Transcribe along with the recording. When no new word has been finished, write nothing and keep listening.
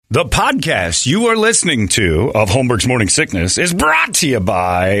The podcast you are listening to of Holmberg's Morning Sickness is brought to you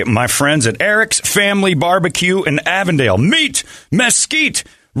by my friends at Eric's Family Barbecue in Avondale. Meet, mesquite,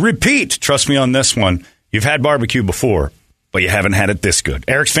 repeat. Trust me on this one. You've had barbecue before, but you haven't had it this good.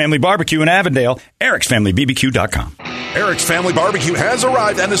 Eric's Family Barbecue in Avondale, ericsfamilybbq.com. Eric's Family Barbecue has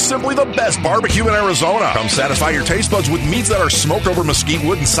arrived and is simply the best barbecue in Arizona. Come satisfy your taste buds with meats that are smoked over mesquite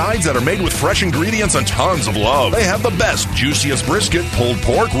wood and sides that are made with fresh ingredients and tons of love. They have the best, juiciest brisket, pulled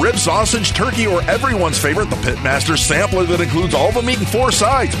pork, rib sausage, turkey, or everyone's favorite, the Pitmaster sampler that includes all the meat and 4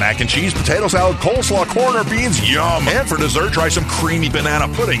 sides. Mac and cheese, potato salad, coleslaw, corn, or beans, yum. And for dessert, try some creamy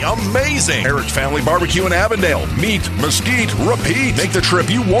banana pudding, amazing. Eric's Family Barbecue in Avondale. Meat, mesquite, repeat. Make the trip,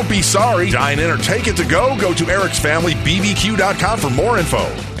 you won't be sorry. Dine in or take it to go. Go to ericsfamilybbq.com for more info.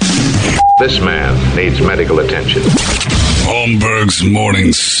 This man needs medical attention. Holmberg's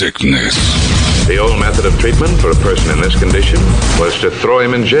Morning Sickness. The old method of treatment for a person in this condition was to throw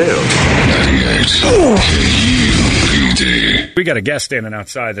him in jail. 98 KUPD. We got a guest standing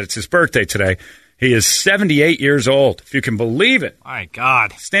outside that it's his birthday today. He is 78 years old, if you can believe it. My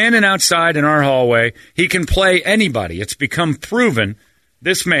God. Standing outside in our hallway. He can play anybody. It's become proven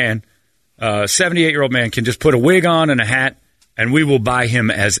this man, 78-year-old man, can just put a wig on and a hat, and we will buy him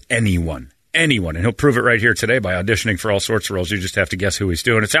as anyone. Anyone. And he'll prove it right here today by auditioning for all sorts of roles. You just have to guess who he's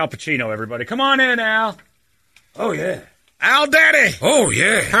doing. It's Al Pacino, everybody. Come on in, Al. Oh, yeah. Al Daddy. Oh,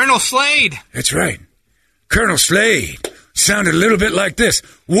 yeah. Colonel Slade. That's right. Colonel Slade sounded a little bit like this.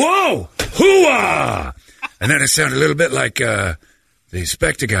 Whoa! Hoo-ah! And then it sounded a little bit like the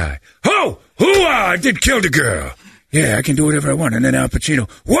Spectre guy. Ho! Hoo-ah! I did kill the girl. Yeah, I can do whatever I want. And then Al Pacino.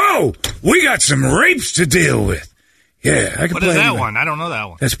 Whoa! We got some rapes to deal with. Yeah, I can What play is that anybody. one? I don't know that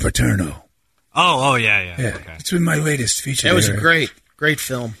one. That's Paterno. Oh, yeah. Yeah, Okay. it's been my latest feature. That was a there. great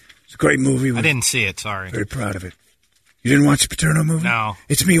film. It's a great movie. I didn't see it, sorry. Very proud of it. You didn't watch the Paterno movie? No.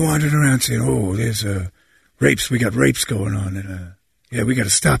 It's me wandering around saying, oh, there's rapes. We got rapes going on. And yeah, we got to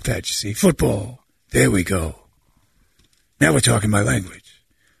stop that, you see. Football. There we go. Now we're talking my language.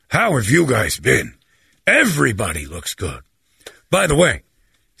 How have you guys been? Everybody looks good. By the way,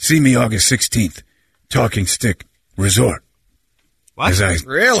 see me August 16th, Talking Stick Resort. What? As I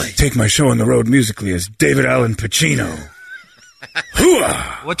Really? take my show on the road musically as David Allen Pacino.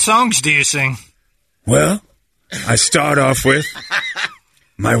 Hoo-ah! What songs do you sing? Well, I start off with,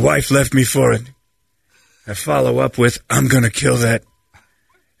 my wife left me for it. I follow up with, I'm going to kill that.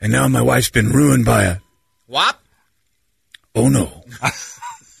 And now my wife's been ruined by a, Whop? oh no.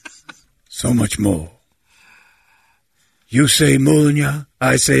 So much more. You say Mulnya,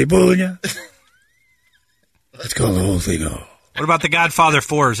 I say Bulnya. Let's call the whole thing off. What about The Godfather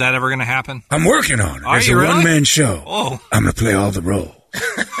 4? Is that ever going to happen? I'm working on it. Are It's you a really? one-man show. Oh. I'm going to play all the roles.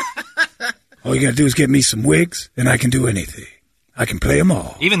 All you got to do is get me some wigs, and I can do anything. I can play them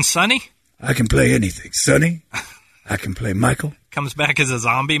all. Even Sonny? I can play anything. Sonny, I can play Michael. Comes back as a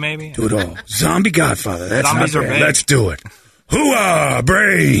zombie, maybe? Do it all. Zombie Godfather. That's Zombies not are bad. big. Let's do it. Hoo-ah,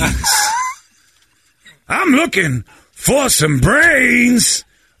 brains. I'm looking for some brains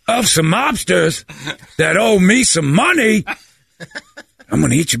of some mobsters that owe me some money. I'm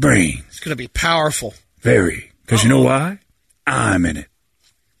going to eat your brains. It's going to be powerful. Very. Because you know why? I'm in it.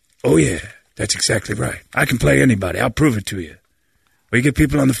 Oh, yeah. That's exactly right. I can play anybody. I'll prove it to you. When you get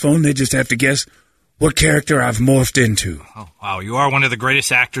people on the phone, they just have to guess what character I've morphed into. Oh, wow. You are one of the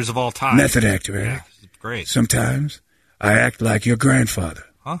greatest actors of all time. Method actor, eh? Yeah, great. Sometimes I act like your grandfather.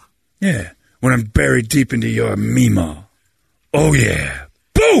 Huh? Yeah. When I'm buried deep into your meemaw. Oh, yeah.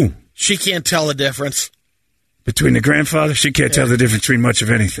 Boom! She can't tell the difference. Between the grandfather, she can't tell the difference between much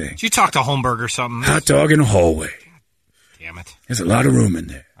of anything. Did you talk to Holmberg or something? Hot dog in a hallway. Damn it. There's a lot of room in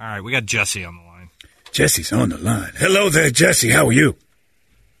there. All right, we got Jesse on the line. Jesse's on the line. Hello there, Jesse. How are you?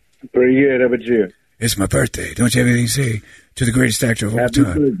 Pretty good. How about you? It's my birthday. Don't you have anything to say to the greatest actor of all Happy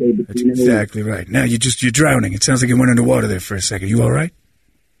time? birthday, That's Pacino. exactly right. Now you're drowning. It sounds like you went underwater there for a second. You all right?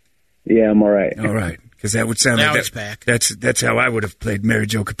 Yeah, I'm all right. All right. Because that would sound Now like he's back. That's how I would have played Mary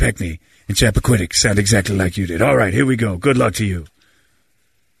Jo Kopechne in Chappaquiddick. Sound exactly like you did. All right, here we go. Good luck to you.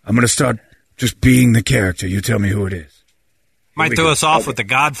 I'm going to start just being the character. You tell me who it is. Might we throw go. us off with the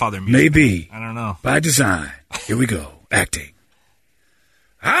Godfather music. Maybe. I don't know. By design. Here we go. Acting.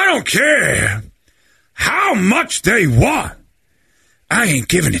 I don't care how much they want. I ain't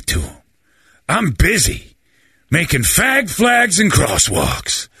giving it to them. I'm busy making fag flags and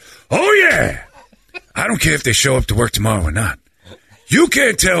crosswalks. Oh, yeah. I don't care if they show up to work tomorrow or not. You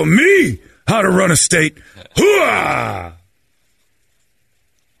can't tell me how to run a state. Hooah!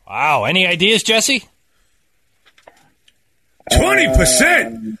 Wow. Any ideas, Jesse?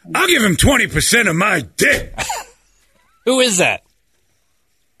 20%? I'll give him 20% of my dick. Who is that?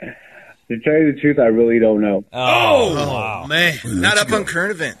 To tell you the truth, I really don't know. Oh, wow. Man. Not up on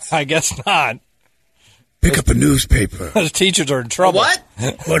current events. I guess not. Pick up a newspaper. Those teachers are in trouble. What?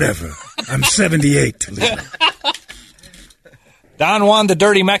 Whatever. I'm 78, Toledo. Don Juan, the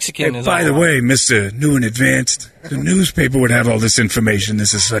dirty Mexican, Hey, is by on the line. way, Mr. New and Advanced, the newspaper would have all this information.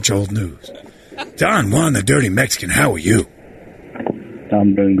 This is such old news. Don Juan, the dirty Mexican, how are you?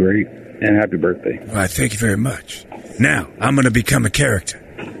 I'm doing great, and happy birthday. Why, thank you very much. Now, I'm going to become a character.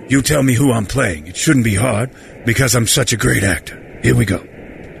 You tell me who I'm playing. It shouldn't be hard, because I'm such a great actor. Here we go.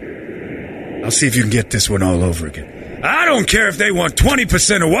 I'll see if you can get this one all over again. I don't care if they want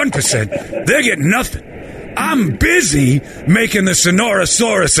 20% or 1%. They're getting nothing. I'm busy making the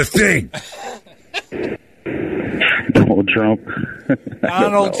Sonorosaurus a thing. Donald Trump.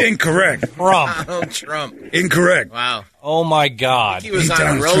 Donald Incorrect. Trump. Donald Trump. Incorrect. Wow. Oh, my God. He was Hey, on a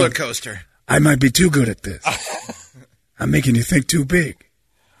Donald roller Trump. coaster. I might be too good at this. I'm making you think too big.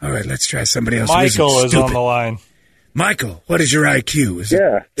 All right, let's try somebody else. who isn't Michael is stupid. on the line. Michael, what is your IQ? Is it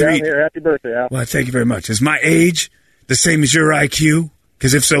I'm three? here. Happy birthday, Al. Well, thank you very much. Is my age the same as your IQ?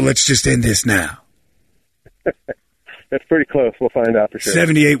 Because if so, let's just end this now. That's pretty close. We'll find out for sure.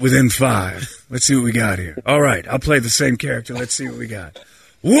 78 within 5. Let's see what we got here. All right, I'll play the same character. Let's see what we got.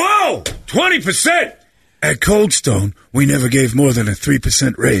 Whoa! 20%! At Cold Stone, we never gave more than a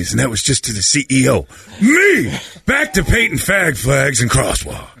 3% raise, and that was just to the CEO. Me! Back to painting fag flags and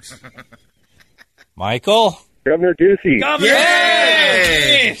crosswalks. Michael? Governor Ducey.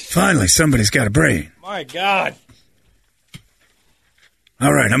 Yay! Finally, somebody's got a brain. My God.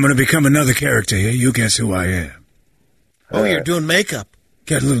 All right, I'm going to become another character here. You guess who I am. Oh, you're doing makeup.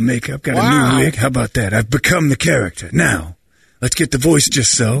 Got a little makeup, got Wow. a new wig. How about that? I've become the character. Now, let's get the voice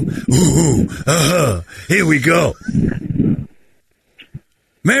just so. Ooh, here we go.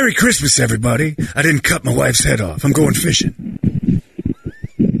 Merry Christmas, everybody. I didn't cut my wife's head off. I'm going fishing.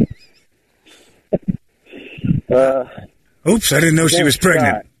 Oops, I didn't know she was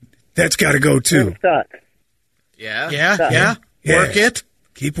pregnant. That's got to go, too. Scott. Yeah. Yeah. Yeah. Work it.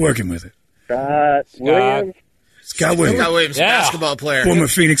 Keep working with it. Scott Williams. Scott Williams, Scott Williams, Yeah. basketball player. former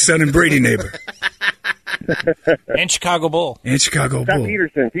Phoenix Sun and Brady neighbor. And Chicago Bull. And Chicago Scott Bull.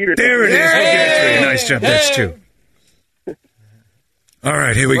 Peterson. There it is. We'll give it to you. Nice job. That's two. All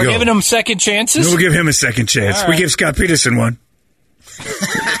right, here we We're go. giving them second chances? We'll give him a second chance. All We right. give Scott Peterson one.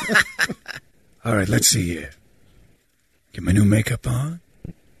 All right, let's see here. Get my new makeup on.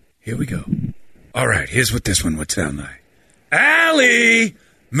 Here we go. All right, here's what this one would sound like. Allie!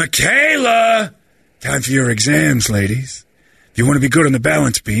 Michaela! Time for your exams, ladies. If you want to be good on the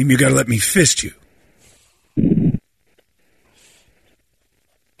balance beam, you got to let me fist you.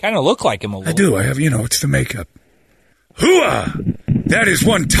 Kind of look like him a little. I do. I have, it's the makeup. Hooah! That is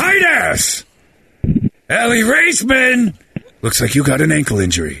one tight ass! Allie Raceman! Looks like you got an ankle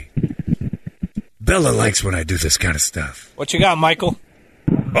injury. Bella likes when I do this kind of stuff. What you got, Michael?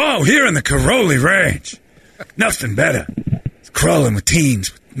 Oh, here in the Caroli Ranch. Nothing better. It's crawling with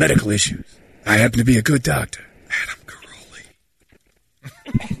teens with medical issues. I happen to be a good doctor. Adam Caroli.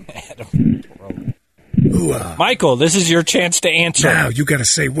 Hooah. Michael, this is your chance to answer. Now, you got to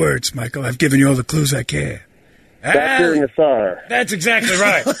say words, Michael. I've given you all the clues I can. Dr. Nassar. That's exactly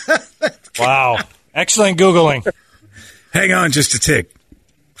right. Wow. Excellent Googling. Hang on just a tick.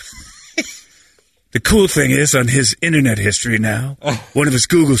 The cool thing is, on his internet history now, one of his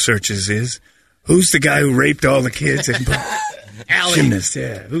Google searches is, who's the guy who raped all the kids? Allie. Gymnast,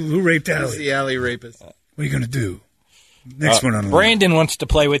 yeah. Who raped He's Allie? the alley rapist. What are you going to do? Next one on the line. Brandon wants to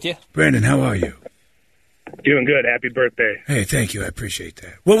play with you. Brandon, how are you? Doing good. Happy birthday. Hey, thank you. I appreciate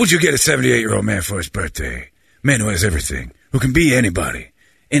that. What would you get a 78-year-old man for his birthday? Man who has everything. Who can be anybody.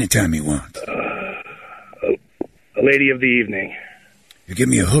 Anytime he wants. A lady of the evening. You give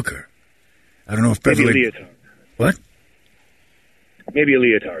me a hooker. I don't know if Maybe a Beverly... leotard. What? Maybe a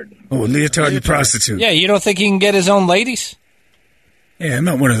leotard. Oh, a leotard and prostitute. Yeah, you don't think he can get his own ladies? Yeah, I'm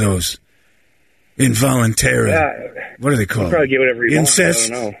not one of those involuntary... what do they call Probably it? get whatever you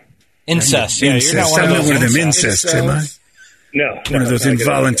Incest? want. I don't know. Incest. Yeah, Incest. you're not one I'm of not those one of them incest. incests, am I? No. One of those not good.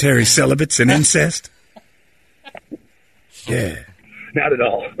 involuntary celibates and incest? Yeah. Not at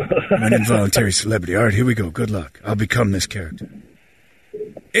all. I'm an involuntary celebrity. All right, here we go. Good luck. I'll become this character.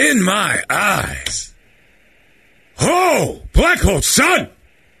 In my eyes. Ho! Black Hole son!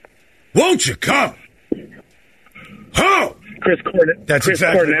 Won't you come? Ho! Chris Cornell. That's Chris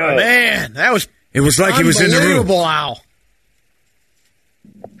exactly Cornell. right. Man, that was It was like he was in the room. unbelievable, Al.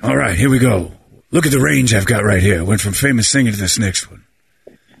 All right, here we go. Look at the range I've got right here. I went from famous singer to this next one.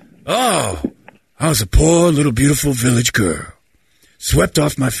 Oh, I was a poor little beautiful village girl, swept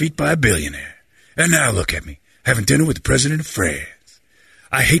off my feet by a billionaire. And now look at me, having dinner with the president of France.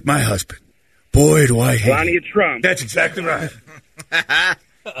 I hate my husband. Boy, do I hate Melania him. Trump. That's exactly right.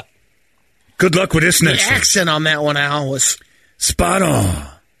 Good luck with this The next one. accent on that one, Al, was Spot on.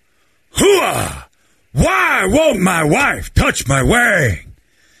 Hooah! Why won't my wife touch my wang?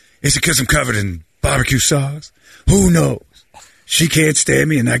 Is it because I'm covered in barbecue sauce? Who knows? She can't stand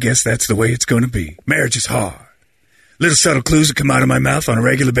me, and I guess that's the way it's going to be. Marriage is hard. Little subtle clues that come out of my mouth on a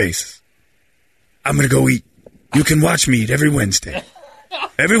regular basis. I'm going to go eat. You can watch me eat every Wednesday.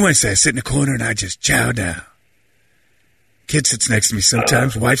 Every Wednesday I sit in the corner and I just chow down. Kid sits next to me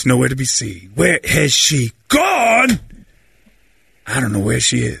sometimes. Wife's nowhere to be seen. Where has she gone? I don't know where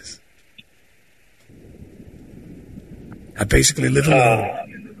she is. I basically live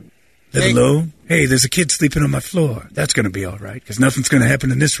alone. Live alone? Hey, there's a kid sleeping on my floor. That's going to be all right, because nothing's going to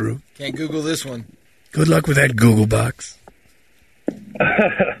happen in this room. Can't Google this one. Good luck with that Google box.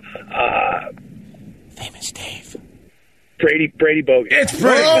 Famous Dave. Brady Bogan. It's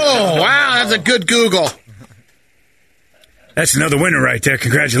Brady. oh wow, that's a good Google. That's another winner right there.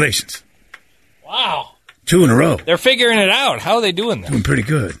 Congratulations. Wow. 2 in a row. They're figuring it out. How are they doing that? Doing pretty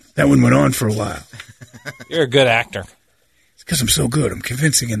good. That one went on for a while. You're a good actor. It's because I'm so good. I'm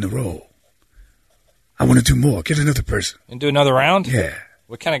convincing in the role. I want to do more. Get another person. And do another round? Yeah.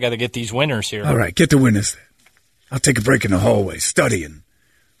 We kind of got to get these winners here. All right, get the winners then. I'll take a break in the hallway, studying.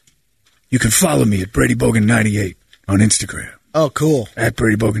 You can follow me at Brady Bogan 98 on Instagram. Oh, cool. At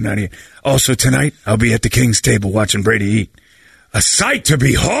Brady Bogan 98. Also tonight, I'll be at the King's table watching Brady eat. A sight to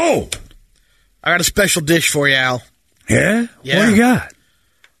behold. I got a special dish for you, Al. Yeah? Yeah. What do you got?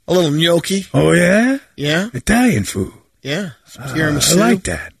 A little gnocchi. Oh, yeah? Yeah, Italian food. yeah. Some tiramisu. I like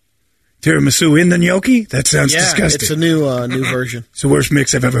that. Tiramisu in the gnocchi? That sounds Yeah, disgusting. it's a new version. It's the worst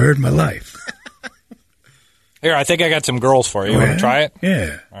mix I've ever heard in my life. Here, I think I got some girls for you. You want to try it?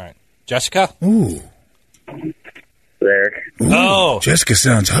 Yeah. All right. Jessica? Ooh. Eric. Ooh. Oh. Jessica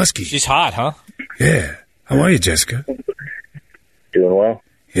sounds husky. She's hot, huh? Yeah. How are you, Jessica? Doing well.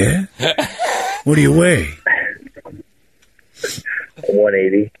 Yeah? What do you weigh?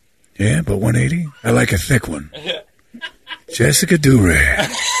 180. Yeah, but 180? I like a thick one. Jessica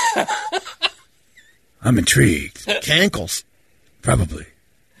Durag. I'm intrigued. Cankles. Probably.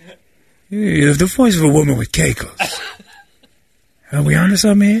 You have the voice of a woman with cankles. Are we on to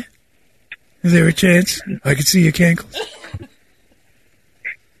something here? Is there a chance I could see your cankles?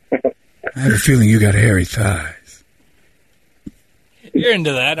 I have a feeling you got hairy thighs. You're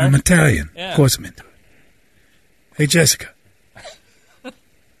into that, I'm aren't you? Italian. Yeah. Of course I'm into it. Hey, Jessica.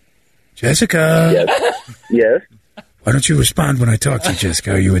 Jessica. Yes. Why don't you respond when I talk to you,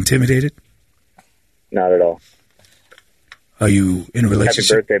 Jessica? Are you intimidated? Not at all. Are you in a Happy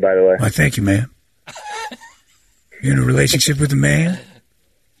relationship? birthday, by the way. Why, thank you, ma'am. You in a relationship with a man?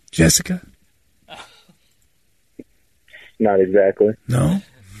 Jessica? Not exactly. No?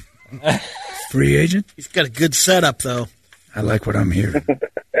 Free agent? He's got a good setup, though. I like what I'm hearing.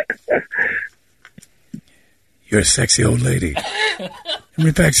 You're a sexy old lady. How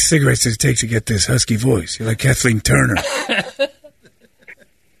many packs of cigarettes does it take to get this husky voice? You're like Kathleen Turner. Did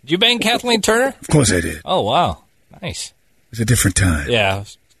you bang Kathleen Turner? Of course I did. Oh, wow. Nice. It was a different time. Yeah, it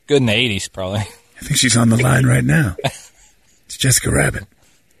was good in the 80s, probably. I think she's on the line right now. It's Jessica Rabbit.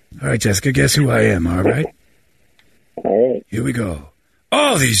 All right, Jessica, guess who I am, all right? All right. Here we go.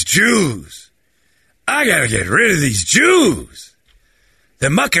 Oh, these Jews. I gotta get rid of these Jews. They're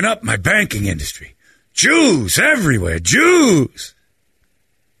mucking up my banking industry. Jews everywhere. Jews.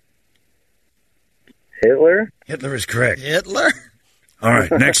 Hitler? Hitler is correct. Hitler? All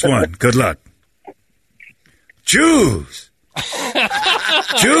right, next one. Good luck. Jews.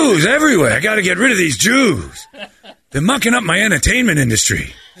 Jews everywhere. I gotta get rid of these Jews. They're mucking up my entertainment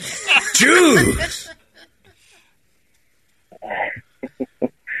industry. Jews.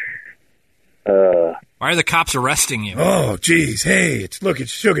 Why are the cops arresting you? Oh, geez. Hey, it's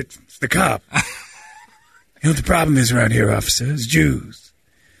Sugar. It's the cop. You know what the problem is around here, officers? Jews.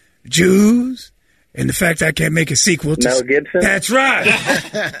 Jews, and the fact I can't make a sequel to... Mel Gibson? That's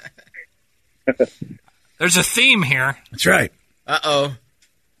right. There's a theme here. That's right. Uh-oh.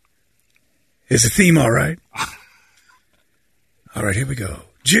 There's a theme, all right. All right, here we go.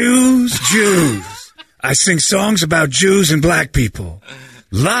 Jews, Jews. I sing songs about Jews and black people.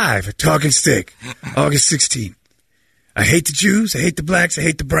 Live at Talking Stick, August 16th. I hate the Jews, I hate the blacks, I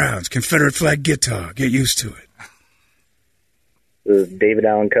hate the browns. Confederate flag guitar. Get used to it. This is David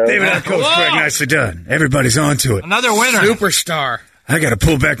Allen Coe. David Allen Coe's correct. Nicely done. Everybody's on to it. Another winner. Superstar. I got to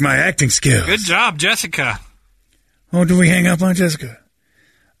pull back my acting skills. Good job, Jessica. Oh, do we hang up on Jessica?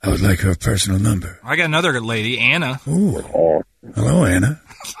 I would like her personal number. I got another good lady, Anna. Ooh. Oh. Hello, Anna.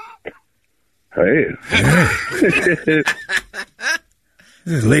 Hey. Hey.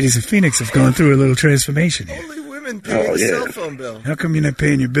 The ladies of Phoenix have gone through a little transformation here. Only women paying the cell phone bill. How come you're not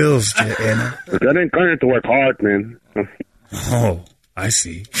paying your bills, Anna? I didn't have to work hard, man. Oh, I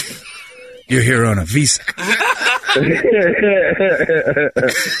see. You're here on a visa.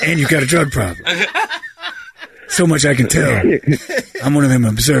 And you got a drug problem. So much I can tell. I'm one of them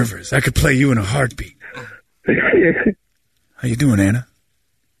observers. I could play you in a heartbeat. How you doing, Anna?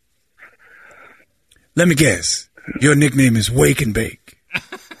 Let me guess. Your nickname is Wake and Bake.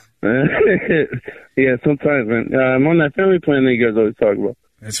 Yeah, sometimes, man. I'm on that family plan that you guys always talk about.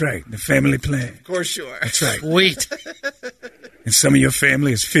 That's right, the family plan. Of course you are. That's right. Sweet. And some of your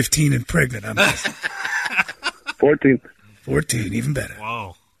family is 15 and pregnant. I'm guessing. 14. 14, even better.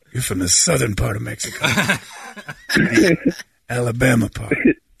 Whoa. You're from the southern part of Mexico. Alabama part.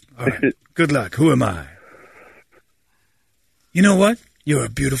 All right, good luck. Who am I? You know what? You're a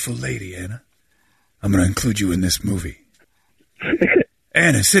beautiful lady, Anna. I'm going to include you in this movie.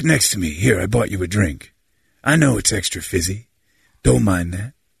 Anna, sit next to me. Here, I bought you a drink. I know it's extra fizzy. Don't mind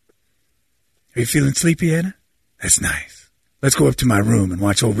that. Are you feeling sleepy, Anna? That's nice. Let's go up to my room and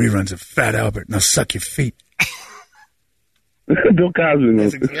watch old reruns of Fat Albert, and I'll suck your feet. Bill Cosby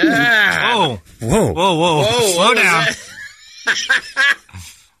movie. Yeah. Whoa. Whoa. Whoa, whoa. Whoa, Slow what was down.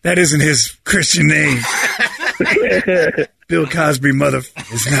 That isn't his Christian name. Bill Cosby mother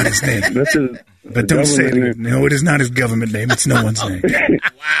is not his name. That's his, But don't say it. No, it is not his government name. It's no one's name.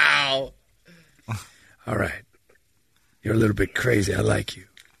 Wow. All right. You're a little bit crazy. I like you.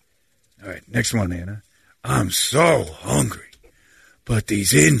 All right. Next one, Anna. I'm so hungry, but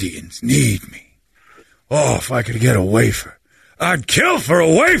these Indians need me. Oh, if I could get a wafer. I'd kill for a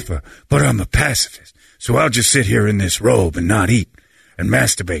wafer, but I'm a pacifist. So I'll just sit here in this robe and not eat and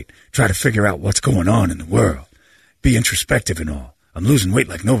masturbate, try to figure out what's going on in the world. Be introspective and all. I'm losing weight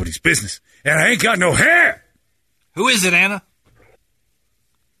like nobody's business, and I ain't got no hair. Who is it, Anna?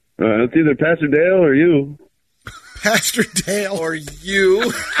 It's either Pastor Dale or you. Pastor Dale. Or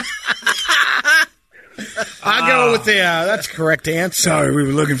you. I'll go with the, that's the correct answer. Sorry, we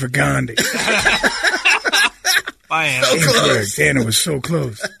were looking for Gandhi. Bye, Anna. Incorrect. Anna was so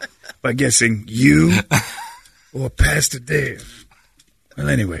close by guessing you or Pastor Dale. Well,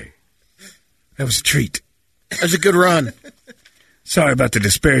 anyway, that was a treat. That was a good run. Sorry about the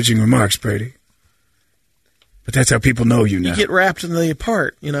disparaging remarks, Brady. But that's how people know you now. You get wrapped in the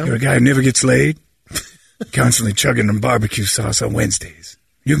part, you know. You're a guy who never gets laid, constantly chugging on barbecue sauce on Wednesdays.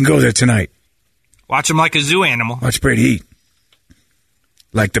 You can go there tonight. Watch him like a zoo animal. Watch Brady eat.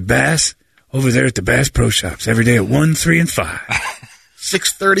 Like the Bass, over there at the Bass Pro Shops, every day at 1, 3, and 5.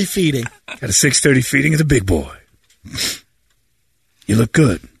 6:30 feeding. Got a 6:30 feeding of the big boy. You look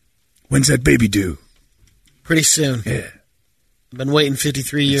good. When's that baby due? Pretty soon. Yeah. Been waiting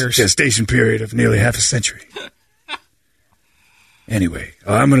 53 years. Gestation period of nearly half a century. Anyway,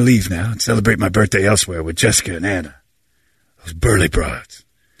 I'm going to leave now and celebrate my birthday elsewhere with Jessica and Anna. Those burly broads.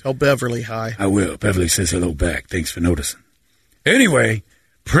 Tell Beverly hi. I will. Beverly says hello back. Thanks for noticing. Anyway,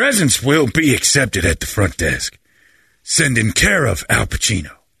 presents will be accepted at the front desk. Send in care of Al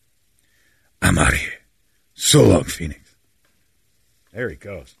Pacino. I'm out of here. So long, Phoenix. There he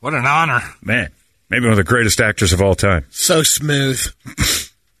goes. What an honor. Man, maybe one of the greatest actors of all time. So smooth.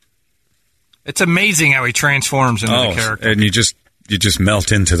 It's amazing how he transforms into the character. And you just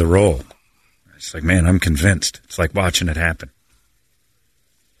melt into the role. It's like, man, I'm convinced. It's like watching it happen.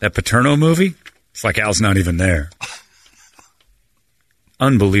 That Paterno movie, it's like Al's not even there.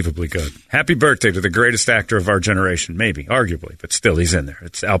 Unbelievably good. Happy birthday to the greatest actor of our generation, maybe, arguably, but still, he's in there.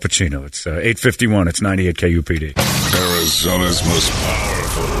 It's Al Pacino. It's 8:51. It's 98 KUPD. Arizona's most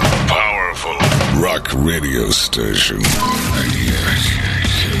powerful rock radio station. 98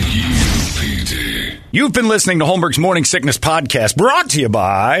 KUPD. You've been listening to Holmberg's Morning Sickness Podcast, brought to you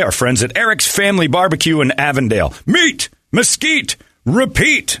by our friends at Eric's Family Barbecue in Avondale. Meet, mesquite,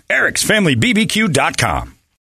 repeat. Eric'sFamilyBBQ.com.